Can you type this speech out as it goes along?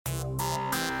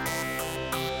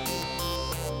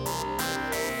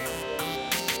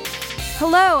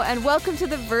Hello, and welcome to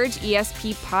the Verge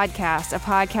ESP podcast, a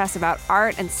podcast about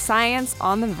art and science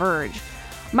on The Verge.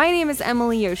 My name is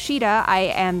Emily Yoshida.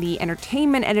 I am the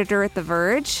entertainment editor at The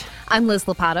Verge. I'm Liz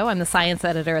Lopato. I'm the science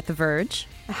editor at The Verge.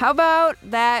 How about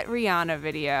that Rihanna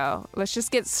video? Let's just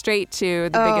get straight to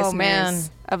the biggest news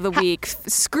of the week.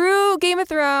 Screw Game of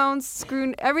Thrones,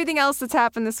 screw everything else that's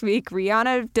happened this week.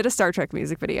 Rihanna did a Star Trek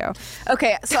music video.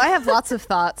 Okay, so I have lots of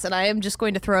thoughts, and I am just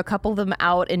going to throw a couple of them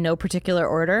out in no particular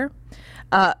order.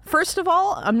 First of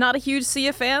all, I'm not a huge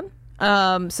Sia fan,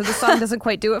 so this song doesn't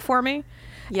quite do it for me.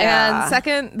 Yeah. And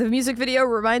second, the music video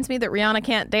reminds me that Rihanna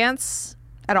can't dance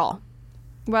at all.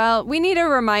 Well, we need a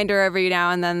reminder every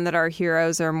now and then that our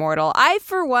heroes are mortal. I,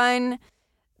 for one,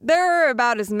 there are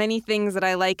about as many things that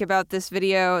I like about this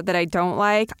video that I don't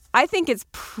like. I think it's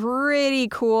pretty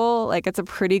cool. Like, it's a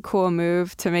pretty cool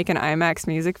move to make an IMAX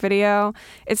music video.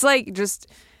 It's like just...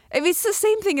 I mean, it's the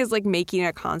same thing as like making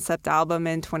a concept album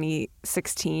in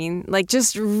 2016, like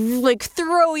just like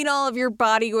throwing all of your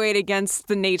body weight against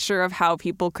the nature of how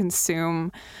people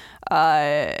consume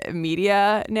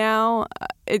media now.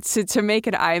 It's to make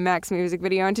an IMAX music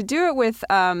video and to do it with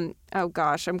oh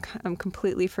gosh, I'm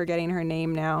completely forgetting her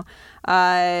name now.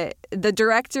 The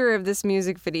director of this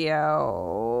music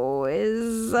video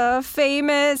is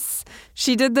famous.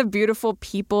 She did the Beautiful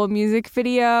People music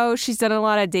video. She's done a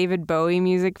lot of David Bowie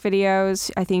music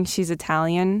videos. I think she's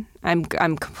Italian. I'm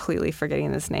completely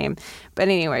forgetting this name. But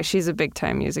anyway, she's a big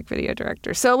time music video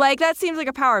director. So like that seems like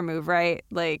a power move, right?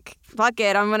 Like, fuck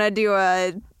it, I'm gonna do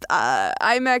a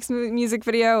IMAX music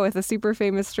video with a super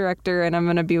famous director, and I'm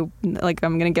gonna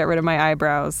get rid of my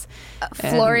eyebrows.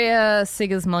 Floria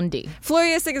Sigismondi.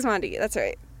 Floria Sigismondi, that's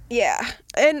right. Yeah.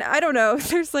 And I don't know,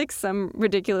 there's like some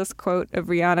ridiculous quote of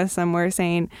Rihanna somewhere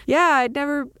saying, yeah,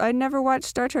 I'd never watched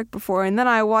Star Trek before, and then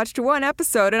I watched one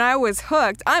episode and I was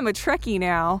hooked. I'm a Trekkie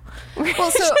now.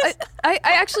 Well, so I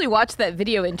actually watched that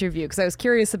video interview because I was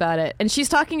curious about it, and she's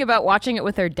talking about watching it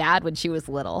with her dad when she was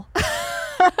little.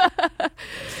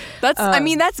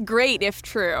 That's great if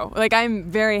true. Like, I'm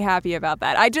very happy about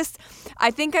that. I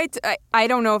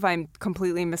don't know if I'm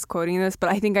completely misquoting this, but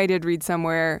I think I did read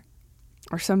somewhere,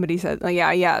 or somebody said,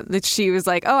 that she was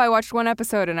like, oh, I watched one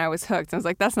episode and I was hooked. And I was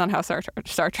like, that's not how Star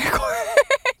Trek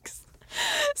works.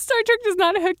 Star Trek does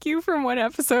not hook you from one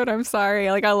episode. I'm sorry.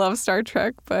 Like, I love Star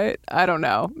Trek, but I don't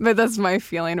know. But that's my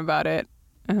feeling about it.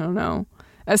 I don't know.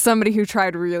 As somebody who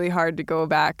tried really hard to go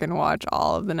back and watch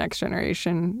all of The Next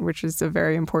Generation, which is a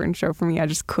very important show for me, I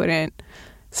just couldn't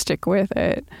stick with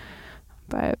it.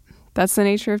 But that's the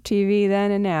nature of TV then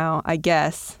and now, I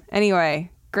guess.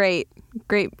 Anyway, great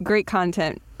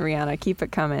content, Rihanna. Keep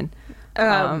it coming.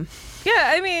 Yeah,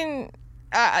 I mean,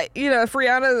 if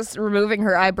Rihanna's removing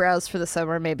her eyebrows for the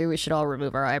summer, maybe we should all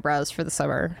remove our eyebrows for the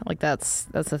summer. Like, that's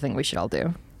the thing we should all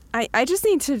do. I just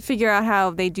need to figure out how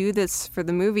they do this for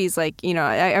the movies. Like,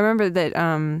 I remember that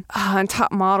on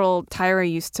Top Model, Tyra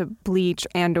used to bleach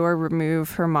and or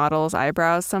remove her model's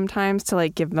eyebrows sometimes to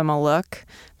like give them a look.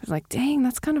 I was like, dang,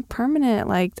 that's kind of permanent.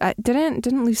 Like, didn't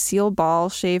Lucille Ball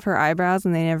shave her eyebrows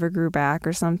and they never grew back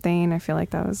or something? I feel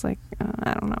like that was like,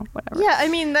 I don't know, whatever. Yeah, I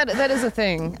mean, that is a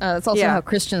thing. It's also how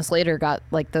Christian Slater got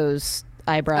like those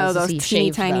eyebrows. Oh, those he teeny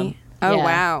shaved tiny. Them. Oh, yeah.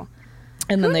 wow.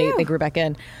 And then they grew back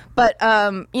in. But,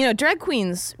 drag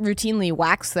queens routinely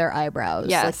wax their eyebrows.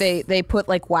 Yes. Like they put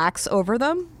like wax over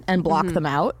them and block them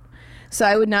out. So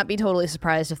I would not be totally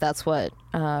surprised if that's what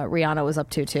Rihanna was up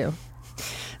to too.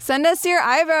 Send us your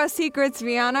eyebrow secrets,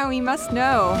 Rihanna. We must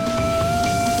know.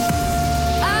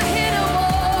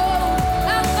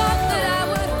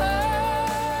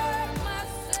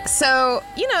 So,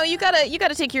 you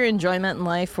gotta take your enjoyment in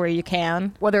life where you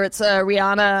can, whether it's a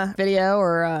Rihanna video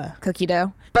or a cookie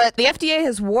dough. But the FDA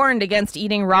has warned against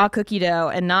eating raw cookie dough,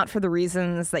 and not for the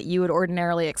reasons that you would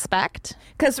ordinarily expect.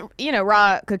 Because,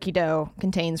 raw cookie dough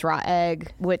contains raw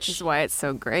egg, which is why it's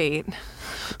so great.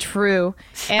 True.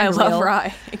 And I love raw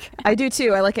egg. I do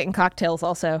too. I like it in cocktails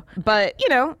also. But,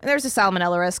 there's a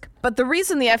salmonella risk. But the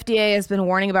reason the FDA has been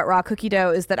warning about raw cookie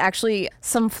dough is that actually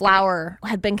some flour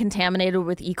had been contaminated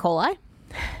with E. coli.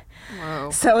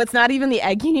 Whoa. So it's not even the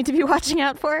egg you need to be watching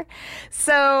out for.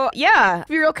 So yeah,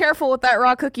 be real careful with that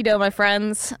raw cookie dough, my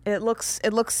friends. It looks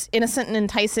innocent and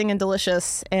enticing and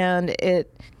delicious, and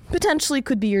it potentially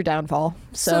could be your downfall.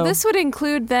 So this would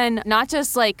include then not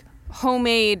just like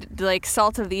homemade, like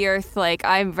salt of the earth, like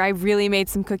I really made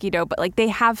some cookie dough, but like they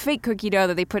have fake cookie dough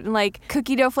that they put in like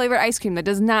cookie dough flavored ice cream that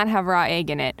does not have raw egg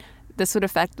in it. This would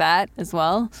affect that as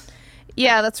well.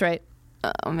 Yeah, that's right.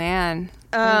 Oh man.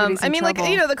 I mean, trouble.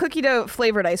 Like, the cookie dough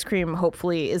flavored ice cream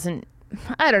hopefully isn't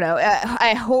I don't know.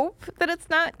 I hope that it's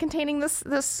not containing this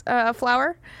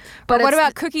flour. But what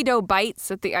about cookie dough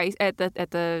bites at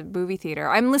the movie theater?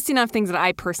 I'm listing off things that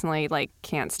I personally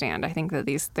can't stand. I think that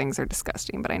these things are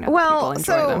disgusting, but I know people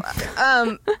enjoy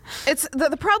them. It's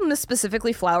the problem is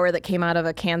specifically flour that came out of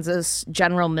a Kansas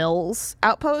General Mills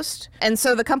outpost, and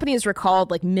so the company has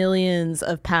recalled millions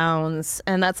of pounds,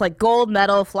 and that's gold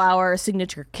medal flour,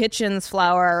 Signature Kitchens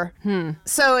flour.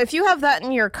 So if you have that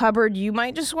in your cupboard, you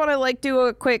might just want to do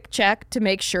a quick check to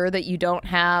make sure that you don't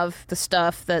have the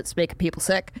stuff that's making people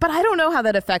sick. But I don't know how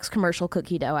that affects commercial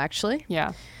cookie dough, actually.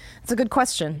 Yeah. It's a good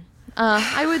question.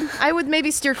 I would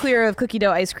maybe steer clear of cookie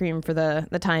dough ice cream for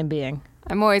the time being.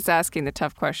 I'm always asking the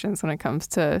tough questions when it comes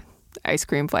to ice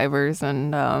cream flavors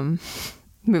and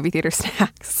movie theater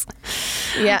snacks.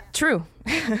 Yeah, true.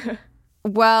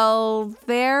 Well,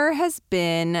 there has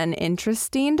been an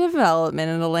interesting development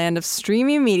in the land of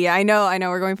streaming media. I know,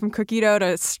 we're going from cookie dough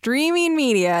to streaming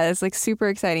media. It's super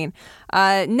exciting.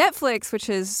 Netflix, which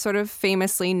has sort of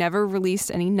famously never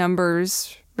released any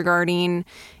numbers regarding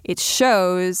its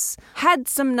shows, had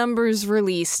some numbers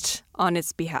released on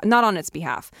its behalf. Not on its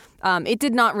behalf. It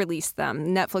did not release them.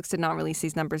 Netflix did not release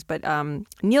these numbers, but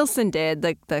Nielsen did,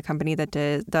 the company that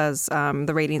does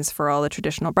the ratings for all the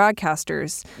traditional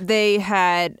broadcasters. They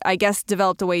had, I guess,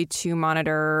 developed a way to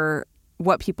monitor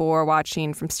what people were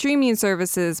watching from streaming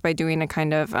services by doing a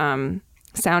kind of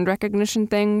sound recognition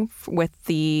thing with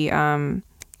the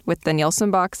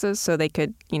Nielsen boxes, so they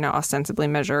could, ostensibly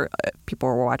measure people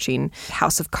were watching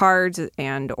House of Cards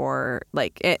and or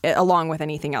along with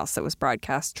anything else that was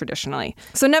broadcast traditionally.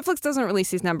 So Netflix doesn't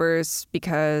release these numbers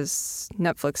because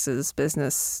Netflix's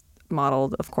business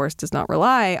model, of course, does not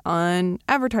rely on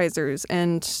advertisers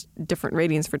and different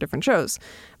ratings for different shows.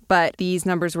 But these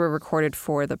numbers were recorded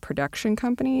for the production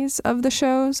companies of the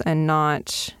shows and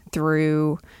not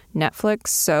through Netflix.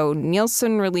 So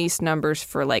Nielsen released numbers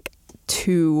for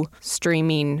 2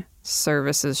 streaming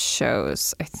services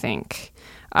shows, I think,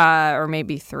 or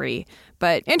maybe 3.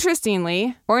 But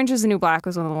interestingly, Orange is the New Black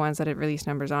was one of the ones that it released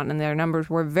numbers on, and their numbers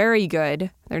were very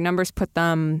good. Their numbers put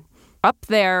them up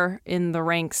there in the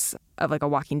ranks of a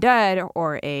Walking Dead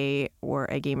or a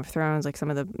Game of Thrones, some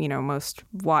of the most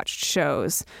watched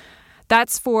shows.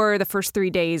 That's for the first 3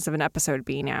 days of an episode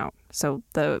being out. So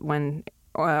when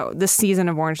this season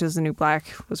of Orange is the New Black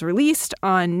was released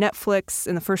on Netflix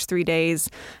in the first 3 days,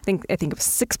 I think it was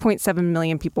 6.7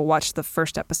 million people watched the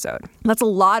first episode. That's a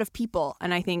lot of people,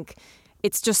 and I think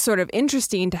it's just sort of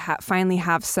interesting to finally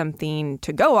have something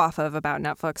to go off of about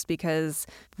Netflix, because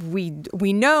we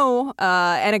know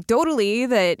anecdotally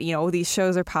that these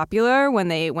shows are popular when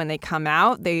they come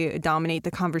out. They dominate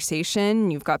the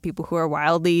conversation. You've got people who are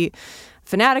wildly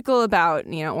fanatical about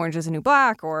Orange is the New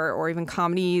Black or even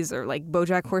comedies, or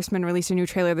BoJack Horseman released a new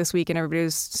trailer this week and everybody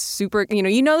was super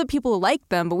that people like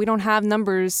them, but we don't have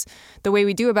numbers the way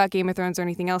we do about Game of Thrones or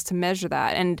anything else to measure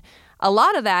that. And a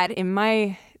lot of that,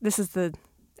 this is the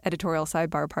editorial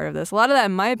sidebar part of this, a lot of that,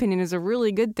 in my opinion, is a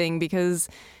really good thing, because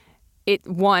it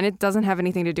doesn't have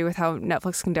anything to do with how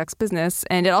Netflix conducts business,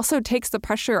 and it also takes the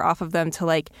pressure off of them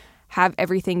to have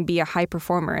everything be a high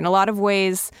performer. In a lot of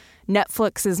ways,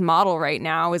 Netflix's model right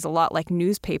now is a lot like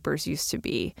newspapers used to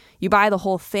be. You buy the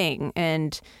whole thing,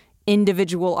 and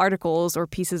individual articles or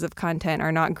pieces of content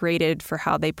are not graded for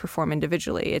how they perform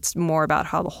individually. It's more about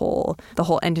how the whole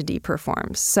entity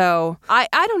performs. So I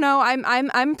don't know.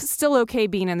 I'm still okay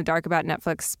being in the dark about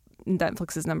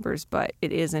Netflix's numbers, but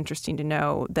it is interesting to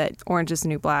know that Orange is the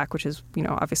New Black, which is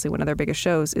obviously one of their biggest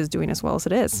shows, is doing as well as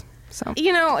it is. So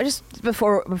just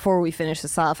before we finish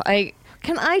this off,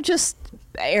 can I just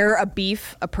air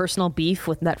a personal beef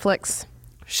with Netflix?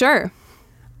 Sure.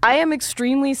 I am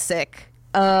extremely sick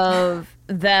of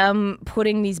them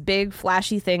putting these big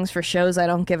flashy things for shows I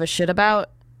don't give a shit about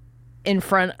in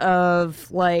front of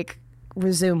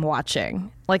resume watching.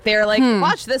 They're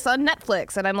watch this on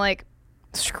Netflix, and I'm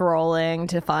scrolling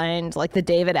to find the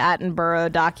David Attenborough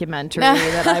documentary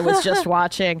that I was just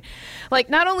watching.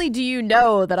 Not only do you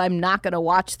know that I'm not going to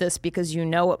watch this because you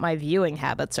know what my viewing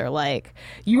habits are like,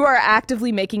 you are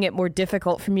actively making it more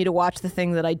difficult for me to watch the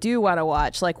thing that I do want to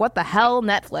watch. What the hell,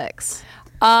 Netflix?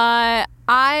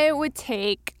 I would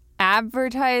take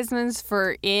advertisements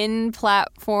for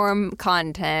in-platform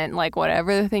content,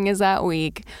 whatever the thing is that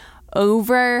week,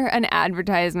 over an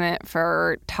advertisement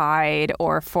for Tide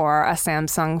or for a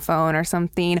Samsung phone or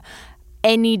something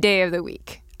any day of the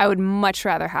week. I would much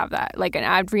rather have that. An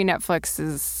ad-free Netflix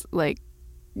is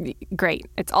great.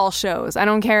 It's all shows. I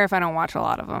don't care if I don't watch a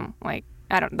lot of them.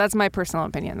 That's my personal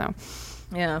opinion though.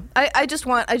 Yeah. I just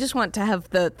want to have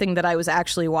the thing that I was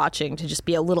actually watching to just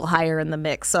be a little higher in the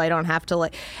mix, so I don't have to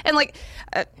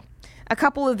a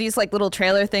couple of these like little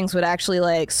trailer things would actually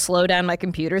like slow down my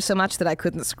computer so much that I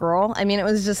couldn't scroll. I mean, it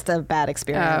was just a bad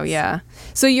experience. Oh yeah.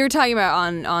 So you're talking about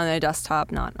on a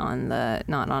desktop, not on a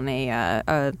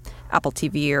Apple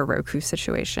TV or Roku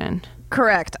situation.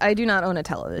 Correct. I do not own a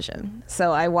television,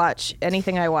 so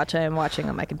anything I watch, I am watching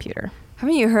on my computer.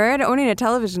 Haven't you heard? Owning a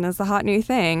television is the hot new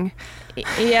thing.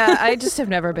 Yeah, I just have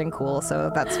never been cool, so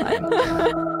that's fine.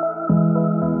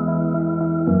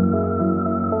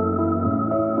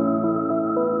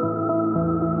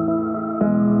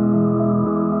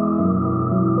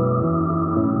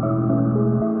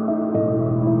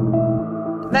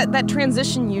 That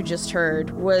transition you just heard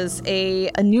was a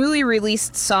newly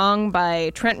released song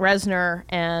by Trent Reznor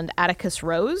and Atticus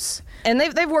Rose, and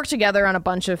they've worked together on a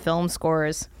bunch of film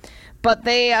scores. But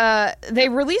they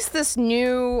released this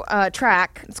new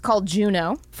track. It's called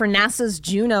Juno for NASA's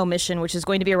Juno mission, which is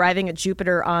going to be arriving at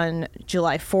Jupiter on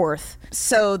July 4th.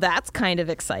 So that's kind of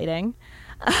exciting.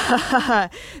 That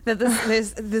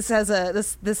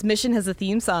this mission has a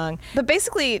theme song. But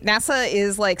basically, NASA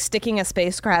is like sticking a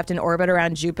spacecraft in orbit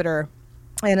around Jupiter,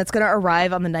 and it's going to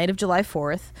arrive on the night of July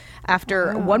 4th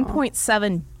after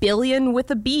 1.7 billion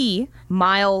with a B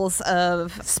miles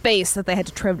of space that they had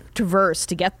to traverse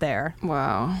to get there.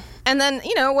 Wow. And then,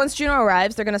 once Juno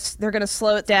arrives, they're gonna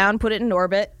slow it down, put it in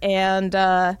orbit, and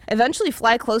eventually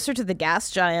fly closer to the gas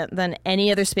giant than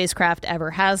any other spacecraft ever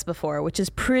has before, which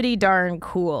is pretty darn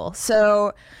cool.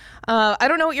 So I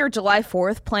don't know what your July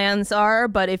 4th plans are,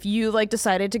 but if you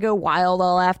decided to go wild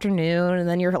all afternoon and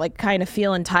then you're kind of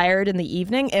feeling tired in the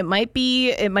evening, it might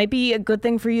be a good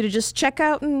thing for you to just check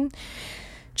out and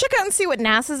see what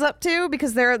NASA's up to,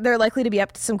 because they're likely to be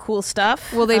up to some cool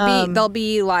stuff. Will they'll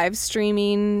be live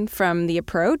streaming from the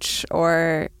approach,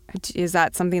 or is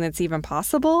that something that's even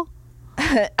possible?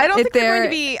 I don't think they're going to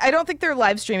be. I don't think they're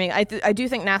live streaming. I do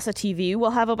think NASA TV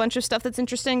will have a bunch of stuff that's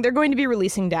interesting. They're going to be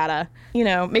releasing data,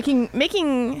 making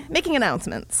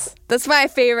announcements. That's my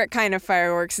favorite kind of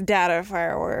fireworks, data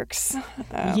fireworks.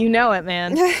 You know it,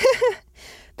 man.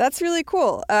 That's really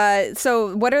cool.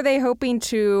 So what are they hoping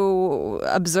to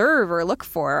observe or look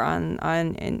for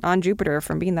on Jupiter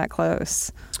from being that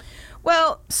close?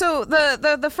 Well, so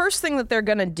the first thing that they're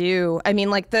going to do,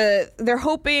 they're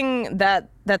hoping that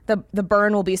the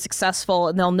burn will be successful,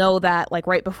 and they'll know that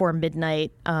right before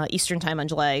midnight Eastern time on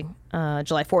July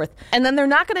 4th. And then they're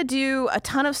not going to do a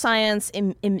ton of science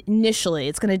initially.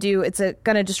 It's going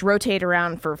to just rotate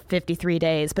around for 53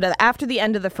 days. But after the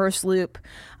end of the first loop,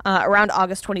 around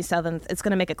August 27th, it's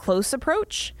going to make a close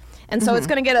approach. And so it's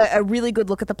going to get a really good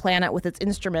look at the planet with its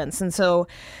instruments. And so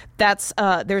that's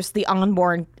there's the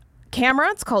onboard camera.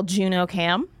 It's called Juno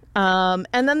Cam. And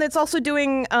then it's also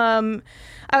doing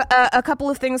a couple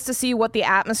of things to see what the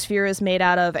atmosphere is made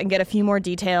out of and get a few more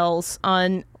details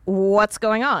on what's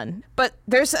going on. But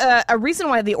there's a reason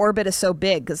why the orbit is so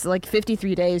big, because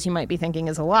 53 days you might be thinking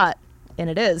is a lot, and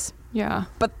it is. Yeah.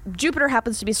 But Jupiter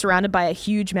happens to be surrounded by a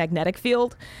huge magnetic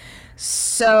field.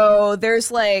 So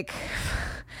there's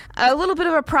a little bit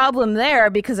of a problem there,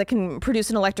 because it can produce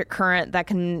an electric current that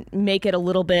can make it a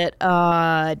little bit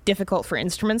difficult for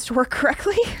instruments to work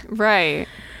correctly. Right.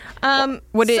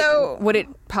 Would it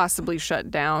possibly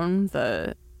shut down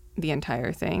the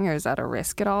entire thing, or is that a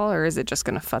risk at all, or is it just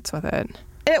going to futz with it?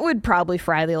 It would probably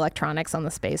fry the electronics on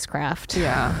the spacecraft.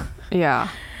 Yeah. Yeah.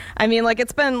 I mean,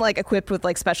 it's been equipped with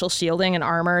special shielding and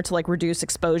armor to reduce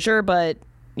exposure, but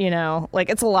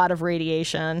it's a lot of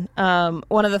radiation.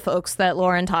 One of the folks that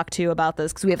Lauren talked to about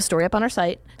this, because we have a story up on our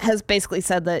site, has basically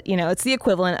said that, it's the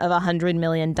equivalent of 100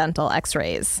 million dental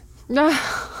x-rays. Yeah,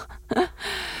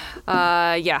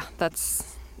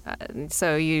 that's...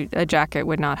 so a jacket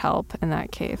would not help in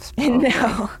that case. Probably.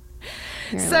 No.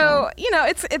 So,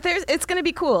 it's going to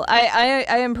be cool. I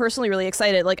am personally really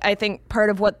excited. I think part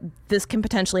of what this can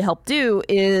potentially help do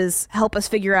is help us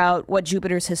figure out what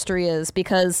Jupiter's history is,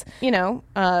 because,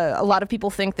 a lot of people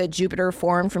think that Jupiter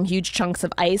formed from huge chunks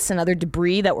of ice and other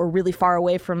debris that were really far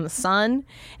away from the sun,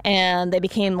 and they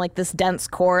became this dense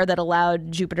core that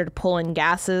allowed Jupiter to pull in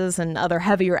gases and other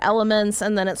heavier elements,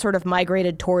 and then it sort of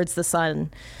migrated towards the sun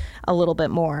a little bit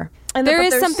more. And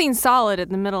there's something solid in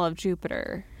the middle of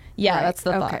Jupiter. Yeah, right. That's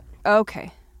the thought.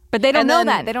 Okay. But they don't know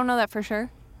that. They don't know that for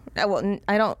sure? Well,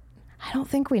 I don't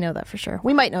think we know that for sure.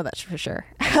 We might know that for sure.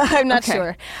 I'm not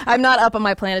sure. I'm not up on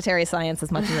my planetary science as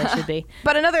much as I should be.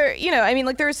 But another,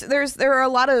 there are a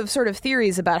lot of sort of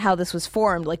theories about how this was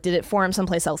formed. Did it form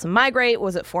someplace else and migrate?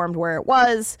 Was it formed where it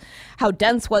was? How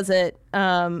dense was it?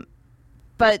 But,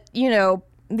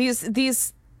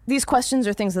 these questions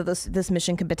are things that this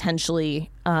mission can potentially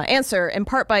answer, in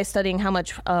part by studying how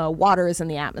much water is in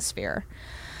the atmosphere.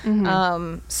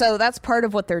 So that's part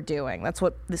of what they're doing. That's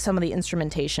what some of the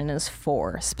instrumentation is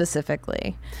for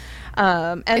specifically.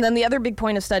 And then the other big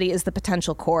point of study is the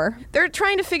potential core. They're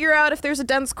trying to figure out if there's a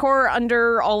dense core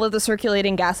under all of the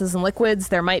circulating gases and liquids.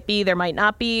 There might be, there might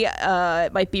not be.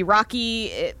 It might be rocky,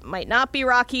 it might not be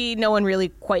rocky. No one really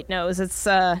quite knows. It's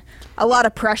a lot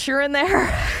of pressure in there.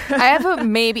 I have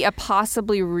a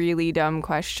possibly really dumb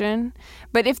question.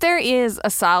 But if there is a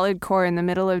solid core in the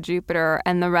middle of Jupiter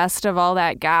and the rest of all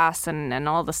that gas and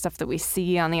all the stuff that we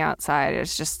see on the outside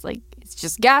is just like, it's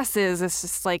just gases. It's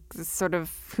just like sort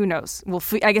of, who knows?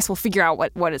 I guess we'll figure out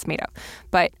what it's made of.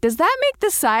 But does that make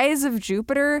the size of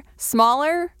Jupiter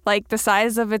smaller, like the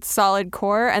size of its solid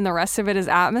core, and the rest of it is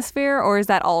atmosphere, or is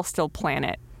that all still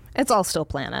planet? It's all still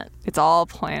planet. It's all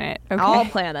planet. Okay. All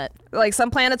planet. Like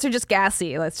some planets are just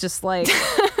gassy. That's just like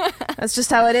that's just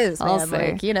how it is, man. I'll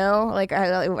say. Like, you know, like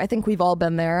I think we've all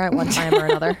been there at one time or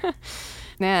another.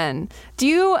 Man, do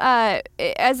you,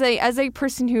 as a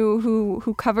person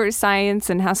who covers science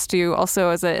and has to also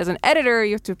as an editor,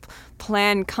 you have to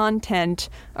plan content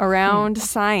around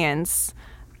science.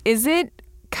 Is it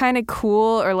kind of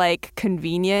cool or like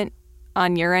convenient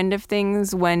on your end of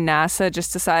things when NASA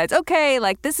just decides, okay,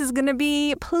 like this is going to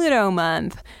be Pluto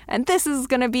month and this is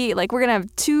going to be like, we're going to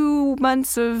have 2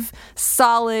 months of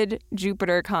solid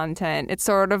Jupiter content. It's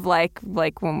sort of like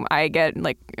when I get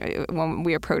like when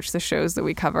we approach the shows that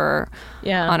we cover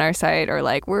on our site, or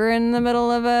like we're in the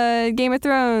middle of a Game of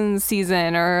Thrones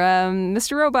season, or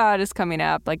Mr. Robot is coming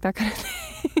up, like that kind of thing.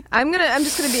 I'm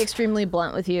just gonna be extremely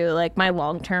blunt with you. Like my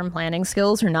long-term planning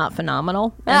skills are not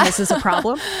phenomenal, and this is a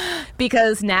problem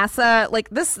because NASA, like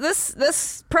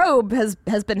this probe has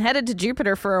been headed to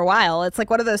Jupiter for a while. It's like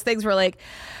one of those things where like,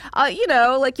 you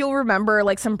know, like you'll remember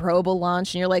like some probe will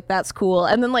launch and you're like, that's cool,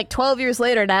 and then like 12 years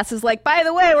later, NASA's like, by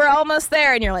the way, we're almost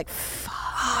there, and you're like, fuck.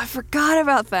 Oh, I forgot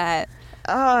about that.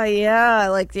 Oh, yeah.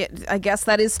 Like, I guess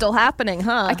that is still happening,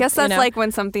 huh? I guess that's like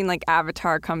when something like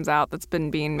Avatar comes out that's been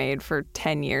being made for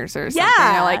 10 years or something.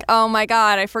 Yeah. You're like, oh my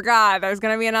God, I forgot. There's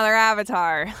going to be another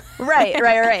Avatar. Right.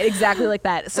 Exactly like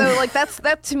that. So, like,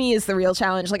 that to me is the real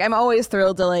challenge. Like, I'm always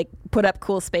thrilled to, like, put up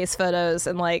cool space photos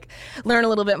and, like, learn a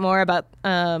little bit more about,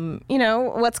 you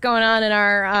know, what's going on in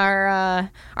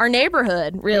our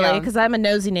neighborhood, really, because I'm a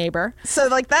nosy neighbor. So,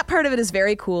 like, that part of it is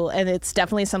very cool, and it's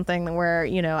definitely something where,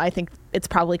 you know, I think it's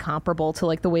probably comparable to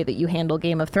like the way that you handle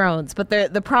Game of Thrones, but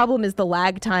the problem is the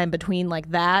lag time between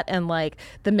like that and like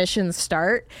the mission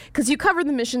start, because you cover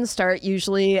the mission start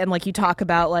usually and like you talk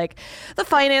about like the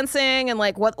financing and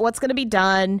like what's going to be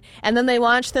done, and then they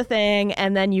launch the thing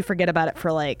and then you forget about it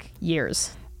for like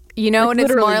years. You know like, what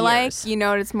it's more years. like? You know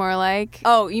what it's more like?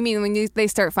 Oh, you mean when they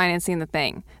start financing the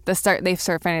thing? They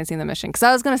start financing the mission. Because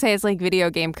I was going to say it's like video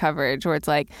game coverage where it's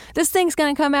like, this thing's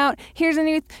going to come out. Here's a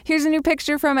new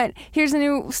picture from it. Here's a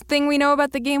new thing we know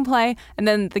about the gameplay. And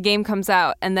then the game comes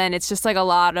out. And then it's just like a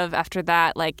lot of, after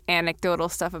that, like anecdotal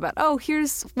stuff about, oh,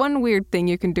 here's one weird thing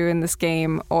you can do in this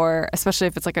game. Or especially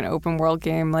if it's like an open world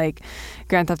game like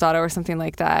Grand Theft Auto or something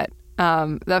like that.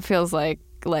 That feels like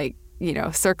you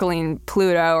know, circling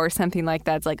Pluto or something like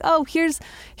that. It's like, oh, here's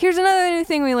another new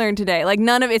thing we learned today. Like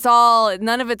none of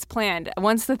it's planned.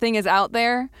 Once the thing is out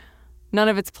there, none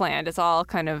of it's planned. It's all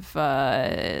kind of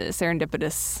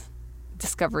serendipitous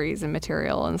discoveries and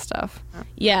material and stuff.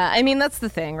 Yeah, I mean, that's the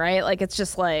thing, right? Like, it's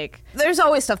just like, there's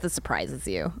always stuff that surprises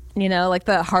you. You know, like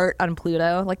the heart on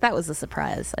Pluto. Like, that was a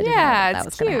surprise. I didn't know that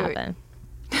was going to happen.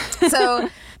 So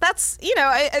that's, you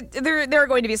know, there are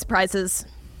going to be surprises.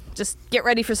 Just get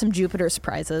ready for some Jupiter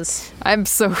surprises. I'm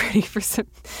so ready for some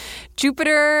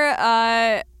Jupiter.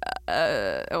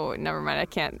 Oh, never mind. I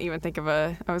can't even think of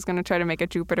I was going to try to make a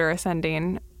Jupiter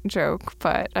ascending joke,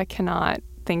 but I cannot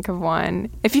think of one.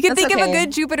 If you can think of a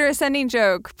good Jupiter ascending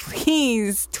joke,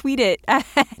 please tweet it.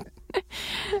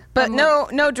 But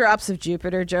no drops of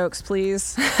Jupiter jokes,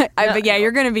 please. But yeah,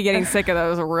 you're going to be getting sick of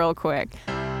those real quick.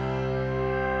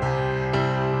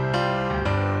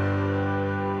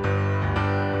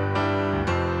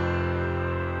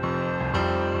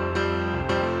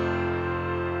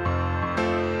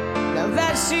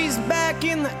 She's back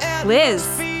in the Liz,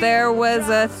 there was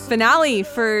a finale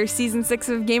for season 6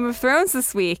 of Game of Thrones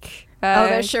this week.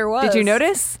 There sure was. Did you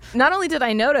notice? Not only did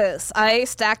I notice, I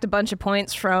stacked a bunch of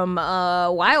points from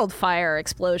Wildfire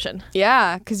Explosion.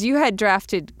 Yeah, because you had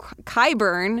drafted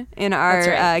Qyburn in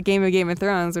our Game of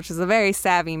Thrones, which is a very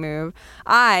savvy move.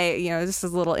 Just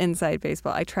as a little inside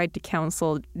baseball, I tried to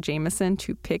counsel Jameson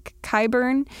to pick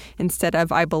Qyburn instead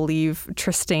of, I believe,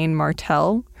 Trystane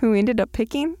Martell, who ended up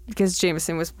picking, because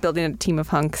Jameson was building a team of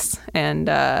hunks, and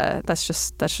that's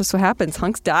just what happens.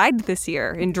 Hunks died this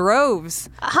year in droves.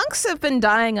 Hunks have been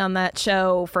dying on that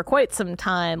show for quite some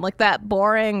time. Like that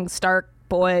boring Stark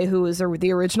boy who was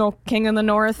the original king of the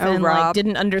North and Robb. like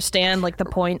didn't understand like the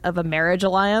point of a marriage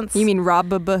alliance. You mean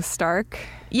Robb Stark?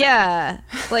 Yeah.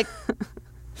 Like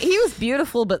he was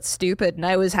beautiful but stupid, and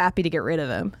I was happy to get rid of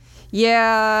him.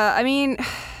 Yeah, I mean,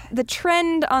 the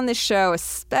trend on the show,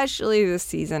 especially this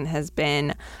season, has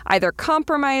been either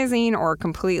compromising or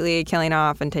completely killing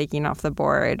off and taking off the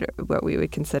board what we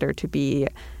would consider to be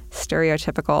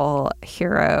stereotypical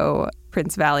hero,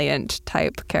 Prince Valiant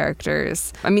type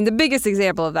characters. I mean, the biggest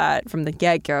example of that from the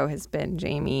get-go has been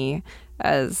Jaime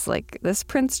as like this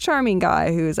Prince Charming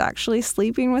guy who is actually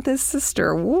sleeping with his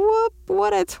sister. Whoop,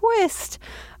 what a twist.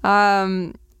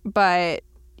 But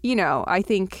you know, I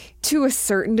think to a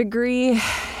certain degree,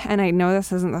 and I know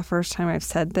this isn't the first time I've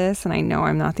said this, and I know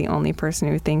I'm not the only person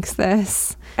who thinks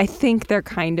this, I think they're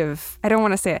kind of, I don't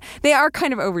want to say it, they are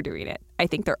kind of overdoing it. I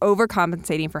think they're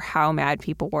overcompensating for how mad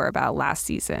people were about last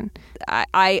season.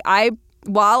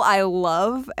 While I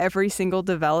love every single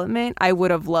development, I would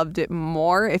have loved it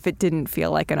more if it didn't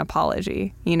feel like an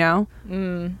apology, you know?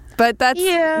 But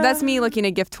that's me looking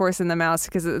a gift horse in the mouse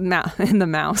because in the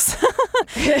mouse.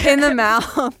 In the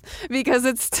mouth, because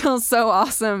it's still so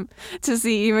awesome to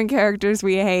see even characters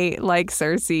we hate like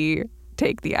Cersei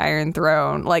take the Iron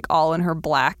Throne, like all in her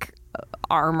black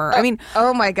armor. I mean,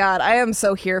 oh my God, I am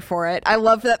so here for it. I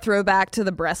love that throwback to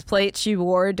the breastplate she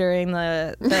wore during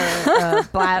the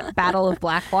Battle of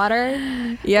Blackwater.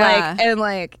 Yeah,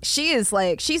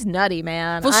 she's nutty,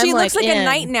 man. Well, she looks like in. a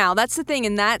knight now. That's the thing.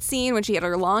 In that scene when she had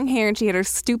her long hair and she had her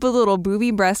stupid little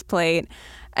booby breastplate.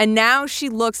 And now she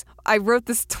looks, I wrote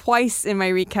this twice in my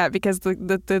recap because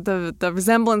the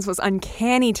resemblance was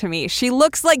uncanny to me. She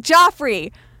looks like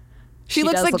Joffrey. She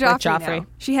looks like Joffrey now.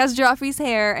 She has Joffrey's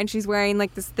hair and she's wearing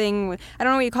like this thing with, I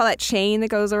don't know what you call that chain that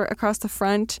goes across the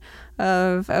front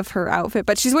of her outfit,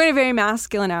 but she's wearing a very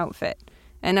masculine outfit.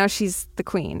 And now she's the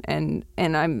queen, and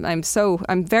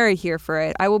I'm very here for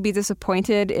it. I will be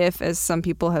disappointed if, as some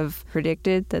people have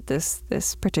predicted, that this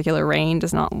particular reign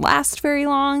does not last very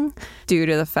long, due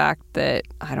to the fact that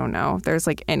I don't know, there's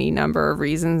like any number of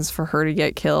reasons for her to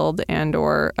get killed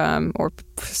or for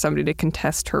somebody to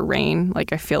contest her reign.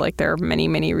 Like I feel like there are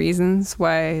many reasons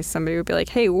why somebody would be like,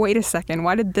 hey, wait a second,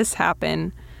 why did this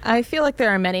happen? I feel like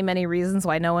there are many reasons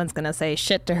why no one's going to say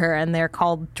shit to her, and they're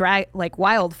called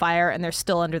wildfire, and they're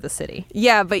still under the city.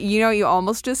 Yeah, but you know, you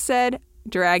almost just said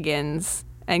dragons.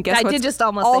 And guess I did just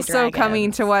almost say dragons.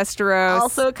 Coming to Westeros.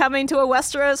 Also coming to a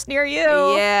Westeros near you.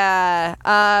 Yeah.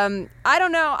 I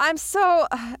don't know.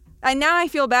 Now I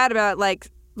feel bad about like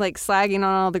slagging on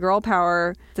all the girl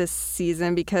power this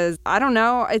season because I don't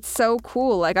know, it's so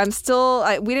cool. Like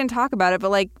we didn't talk about it,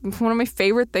 but like one of my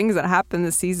favorite things that happened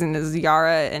this season is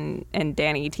Yara and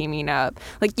Dany teaming up.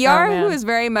 Like Yara, who is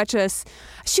very much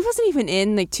she wasn't even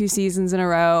in like 2 seasons in a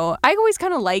row. I always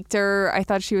kind of liked her. I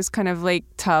thought she was kind of like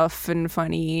tough and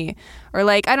funny, or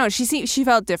like I don't know. She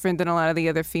felt different than a lot of the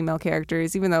other female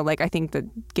characters, even though like I think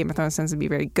that Game of Thrones tends to be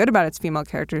very good about its female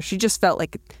characters. She just felt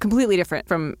like completely different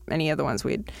from any of the ones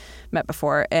we'd met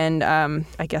before, and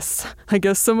I guess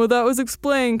some of that was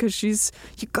explained because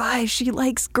she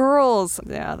likes girls.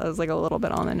 Yeah, that was like a little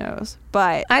bit on the nose.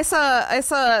 But I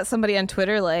saw somebody on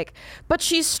Twitter like, but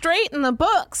she's straight in the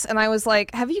books, and I was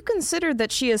like, have you considered that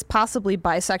she is possibly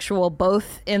bisexual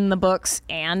both in the books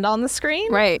and on the screen?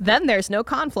 Right. Then there's no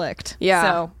conflict. Yeah.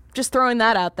 So just throwing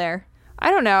that out there. I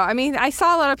don't know. I mean, I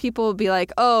saw a lot of people be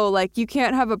like, oh, like you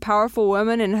can't have a powerful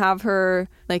woman and have her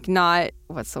like not,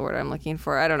 what's the word I'm looking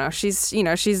for? I don't know. She's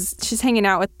hanging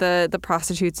out with the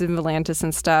prostitutes in Volantis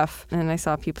and stuff. And I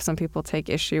saw some people take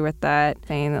issue with that,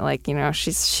 saying that like, you know,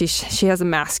 she has a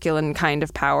masculine kind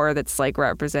of power that's like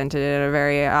represented in a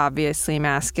very obviously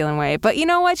masculine way. But you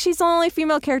know what? She's the only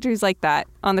female character who's like that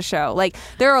on the show. Like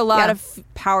there are a lot of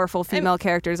powerful female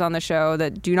characters on the show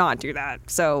that do not do that.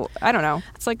 So I don't know.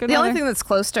 It's like the only thing that's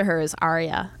close to her is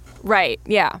Arya. Right.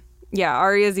 Yeah. Yeah,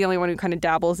 Arya is the only one who kind of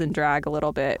dabbles in drag a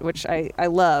little bit, which I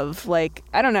love. Like,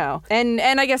 I don't know. And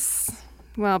I guess,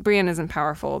 well, Brienne isn't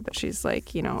powerful, but she's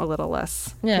like, you know, a little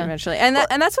less conventionally. And that's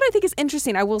what I think is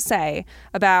interesting, I will say,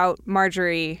 about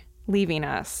Marjorie leaving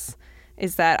us,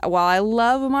 is that while I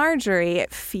love Marjorie,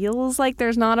 it feels like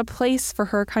there's not a place for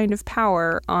her kind of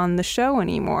power on the show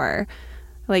anymore.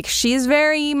 Like, she's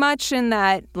very much in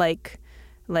that, like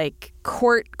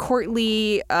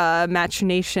courtly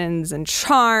machinations and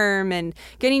charm and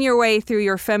getting your way through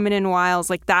your feminine wiles,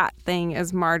 like that thing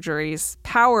is Marjorie's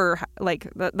power, like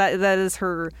that is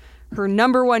her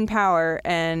number one power.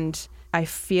 And I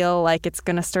feel like it's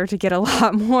gonna start to get a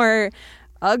lot more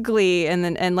ugly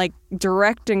and like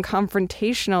direct and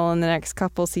confrontational in the next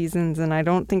couple seasons, and I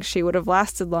don't think she would have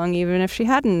lasted long even if she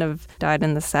hadn't have died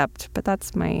in the sept. But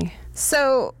that's my...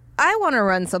 So I want to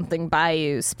run something by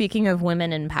you, speaking of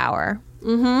women in power.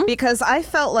 Mm-hmm. Because I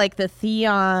felt like the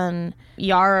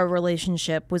Theon-Yara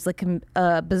relationship was like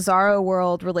a Bizarro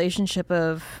World relationship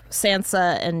of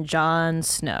Sansa and Jon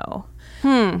Snow.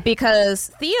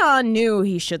 Because Theon knew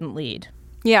he shouldn't lead.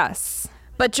 Yes.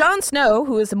 But Jon Snow,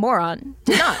 who is a moron,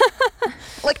 did not.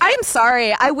 Like, I'm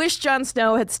sorry. I wish Jon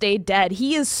Snow had stayed dead.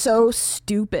 He is so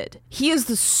stupid. He is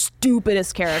the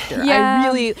stupidest character. Yeah. I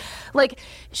really... Like,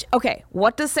 okay,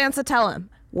 what does Sansa tell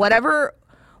him? Whatever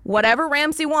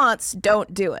Ramsay wants,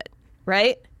 don't do it,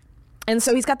 right? And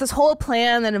so he's got this whole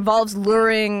plan that involves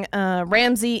luring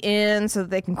Ramsay in so that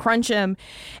they can crunch him.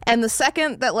 And the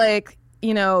second that, like,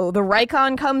 you know, the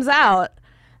Rykon comes out,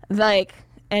 like,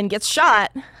 and gets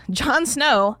shot, Jon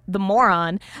Snow, the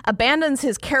moron, abandons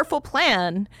his careful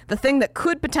plan, the thing that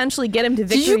could potentially get him to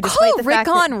victory. Did you despite call the fact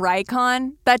that...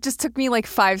 Rykon? That just took me like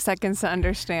 5 seconds to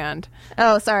understand.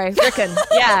 Oh, sorry, Rickon.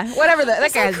 Yeah, whatever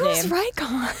that guy's who's name.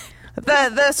 Rykon?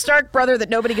 The Stark brother that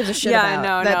nobody gives a shit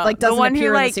about. That like doesn't the one appear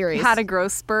who, in like, the series. had a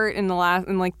growth spurt in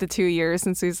the 2 years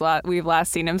since we've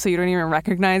last seen him, so you don't even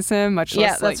recognize him, much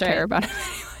less like care about him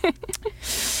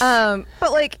anyway.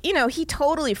 But like, you know, he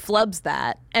totally flubs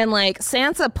that, and like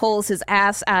Sansa pulls his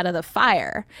ass out of the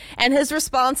fire, and his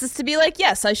response is to be like,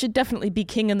 yes, I should definitely be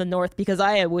king in the north because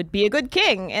I would be a good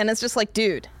king. And it's just like,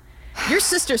 dude, your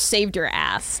sister saved your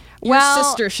ass. Your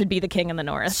sister should be the king in the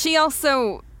north. She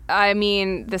also, I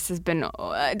mean, this has been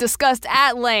discussed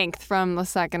at length from the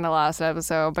second to last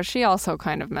episode, but she also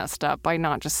kind of messed up by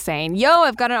not just saying, yo,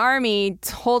 I've got an army,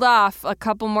 hold off a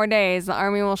couple more days, the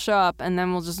army will show up, and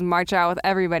then we'll just march out with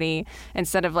everybody,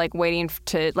 instead of like waiting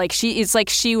to, like, it's like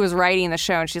she was writing the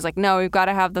show, and she's like, no, we've got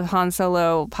to have the Han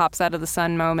Solo pops out of the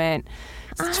sun moment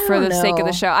for the sake of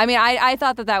the show. I mean, I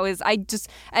thought that was,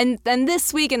 and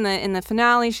this week in the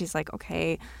finale, she's like,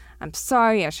 okay, I'm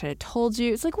sorry, I should have told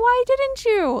you. It's like, why didn't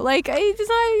you? Like,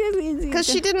 because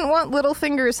she didn't want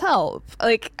Littlefinger's help.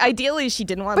 Like, ideally, she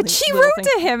didn't want. But she wrote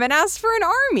to him and asked for an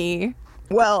army.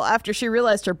 Well, after she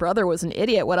realized her brother was an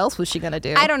idiot, what else was she gonna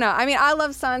do? I don't know. I mean, I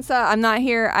love Sansa. I'm not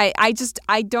here. I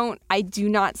do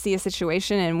not see a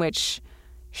situation in which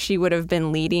she would have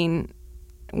been leading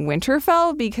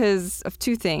Winterfell because of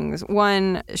two things.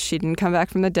 One, she didn't come back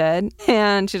from the dead,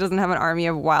 and she doesn't have an army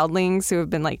of wildlings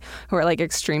who are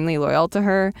extremely loyal to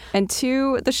her. And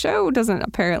two, the show doesn't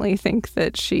apparently think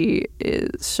that she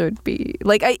should be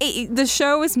the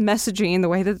show is messaging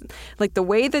the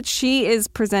way that she is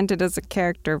presented as a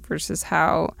character versus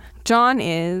how Jon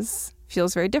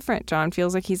feels very different. Jon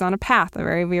feels like he's on a path, a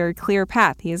very, very clear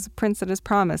path. He is a prince at his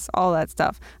promise, all that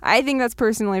stuff. I think that's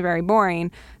personally very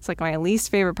boring. It's like my least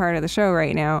favorite part of the show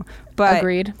right now. But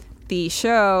agreed. The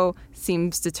show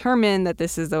seems determined that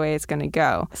this is the way it's going to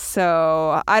go.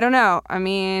 So, I don't know. I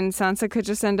mean, Sansa could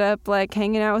just end up like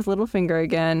hanging out with Littlefinger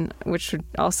again, which would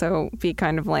also be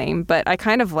kind of lame. But I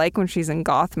kind of like when she's in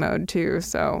goth mode too,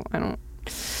 so I don't...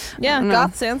 Yeah,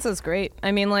 goth Sansa's great.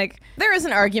 I mean, like, there is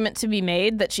an argument to be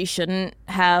made that she shouldn't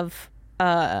have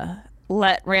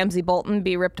let Ramsay Bolton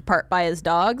be ripped apart by his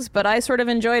dogs, but I sort of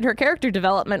enjoyed her character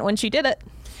development when she did it.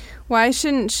 Why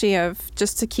shouldn't she have?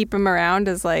 Just to keep him around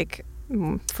as, like,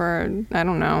 for, I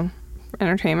don't know,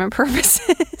 entertainment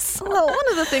purposes? Well, one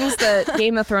of the things that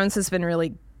Game of Thrones has been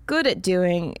really good at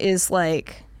doing is,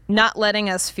 like, not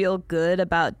letting us feel good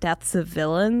about deaths of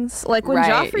villains. Like, when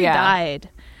Joffrey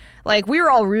died... Like, we were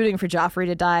all rooting for Joffrey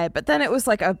to die, but then it was,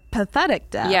 like, a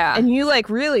pathetic death. Yeah. And you, like,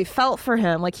 really felt for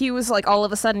him. Like, he was, like, all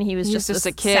of a sudden, he was just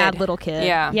a kid. Sad little kid.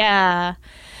 Yeah. Yeah.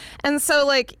 And so,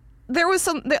 like, there was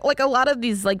like, a lot of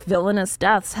these, like, villainous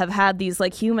deaths have had these,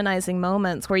 like, humanizing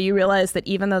moments where you realize that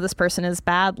even though this person is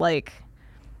bad, like...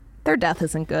 their death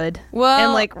isn't good. Well,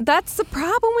 and like that's the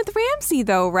problem with Ramsay,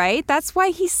 though, right? That's why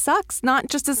he sucks, not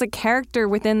just as a character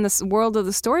within this world of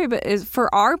the story, but is for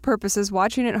our purposes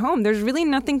watching at home. There's really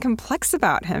nothing complex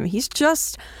about him. He's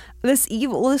just this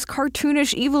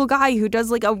cartoonish evil guy who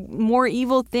does like a more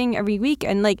evil thing every week.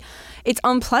 And like, it's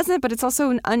unpleasant, but it's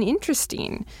also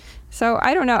uninteresting. So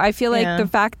I don't know. I feel like the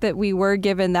fact that we were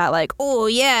given that like, oh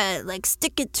yeah, like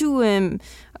stick it to him,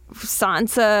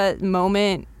 Sansa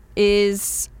moment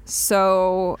is...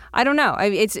 So, I don't know.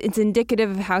 It's indicative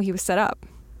of how he was set up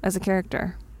as a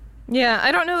character. Yeah,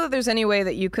 I don't know that there's any way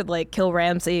that you could, like, kill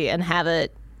Ramsay and have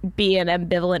it be an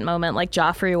ambivalent moment like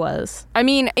Joffrey was. I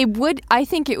mean, I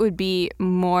think it would be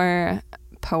more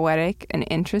poetic and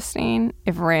interesting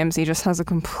if Ramsay just has a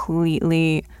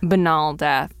completely banal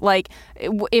death. Like,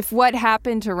 if what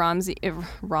happened to Ramsay, like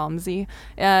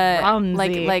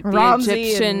the Ramsay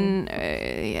Egyptian,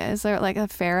 is there like a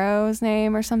pharaoh's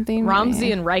name or something?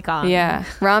 Ramsay and Rykon. Yeah,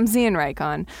 Ramsay and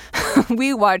Rykon.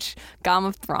 We watch Game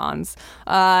of Thrones.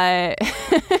 No,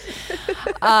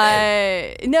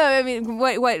 I mean,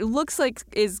 what looks like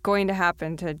is going to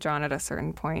happen to John at a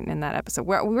certain point in that episode.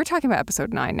 We're talking about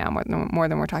episode 9 now more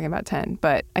than we're talking about 10,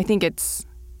 but I think it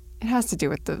has to do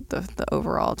with the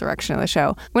overall direction of the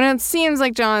show. When it seems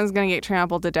like John's going to get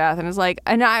trampled to death, and it's like,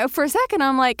 for a second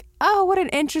I'm like, oh, what an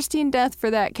interesting death for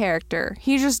that character.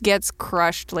 He just gets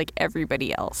crushed like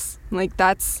everybody else. Like,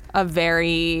 that's a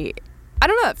very, I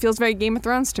don't know, it feels very Game of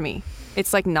Thrones to me.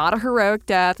 It's like not a heroic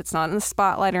death. It's not in the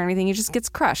spotlight or anything. He just gets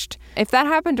crushed. If that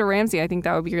happened to Ramsay, I think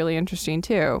that would be really interesting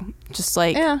too. Just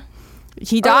like,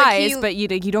 he dies, but you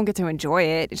don't get to enjoy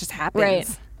it. It just happens.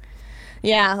 Right.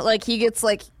 Yeah, like he gets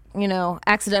like,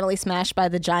 accidentally smashed by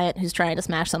the giant who's trying to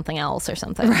smash something else or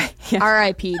something. Right. Yeah.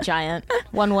 R.I.P. giant.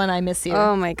 1-1, I miss you.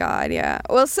 Oh my God, yeah.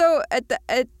 Well, so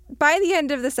by the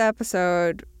end of this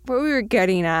episode, what we were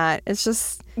getting at is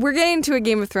just, we're getting to a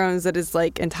Game of Thrones that is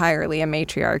like entirely a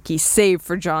matriarchy, save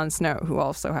for Jon Snow, who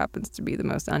also happens to be the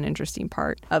most uninteresting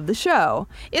part of the show.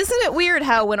 Isn't it weird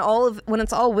how when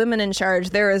it's all women in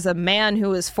charge, there is a man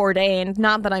who is foreordained,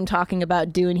 not that I'm talking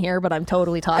about Dune here, but I'm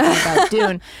totally talking about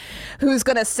Dune, who's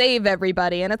going to save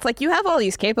everybody. And it's like, you have all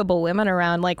these capable women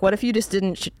around. Like, what if you just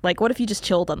what if you just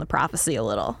chilled on the prophecy a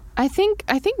little? I think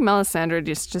Melisandre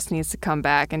just needs to come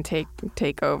back and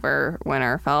take over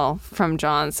Winterfell from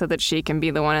Jon so that she can be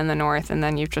the one in the north, and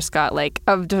then you've just got like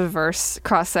a diverse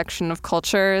cross-section of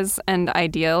cultures and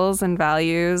ideals and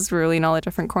values ruling all the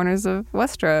different corners of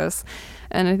Westeros,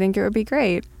 and I think it would be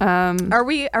great. Are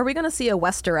we going to see a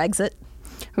Wester exit?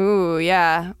 Ooh,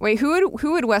 yeah. Wait, who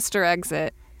would Wester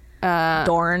exit?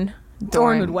 Dorne.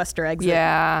 Dorne would Wester exit.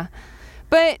 Yeah,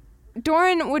 but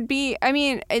Dorne would be, I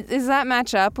mean, does that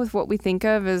match up with what we think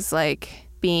of as like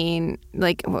being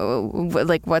like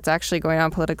what's actually going on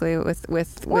politically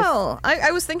with Well,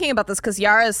 I was thinking about this because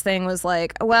Yara's thing was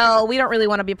like, well, we don't really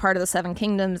want to be part of the Seven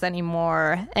Kingdoms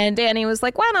anymore, and Dany was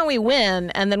like, why don't we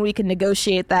win and then we can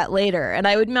negotiate that later. And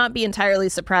I would not be entirely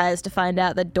surprised to find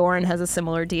out that Dorne has a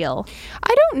similar deal.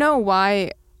 I don't know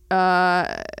why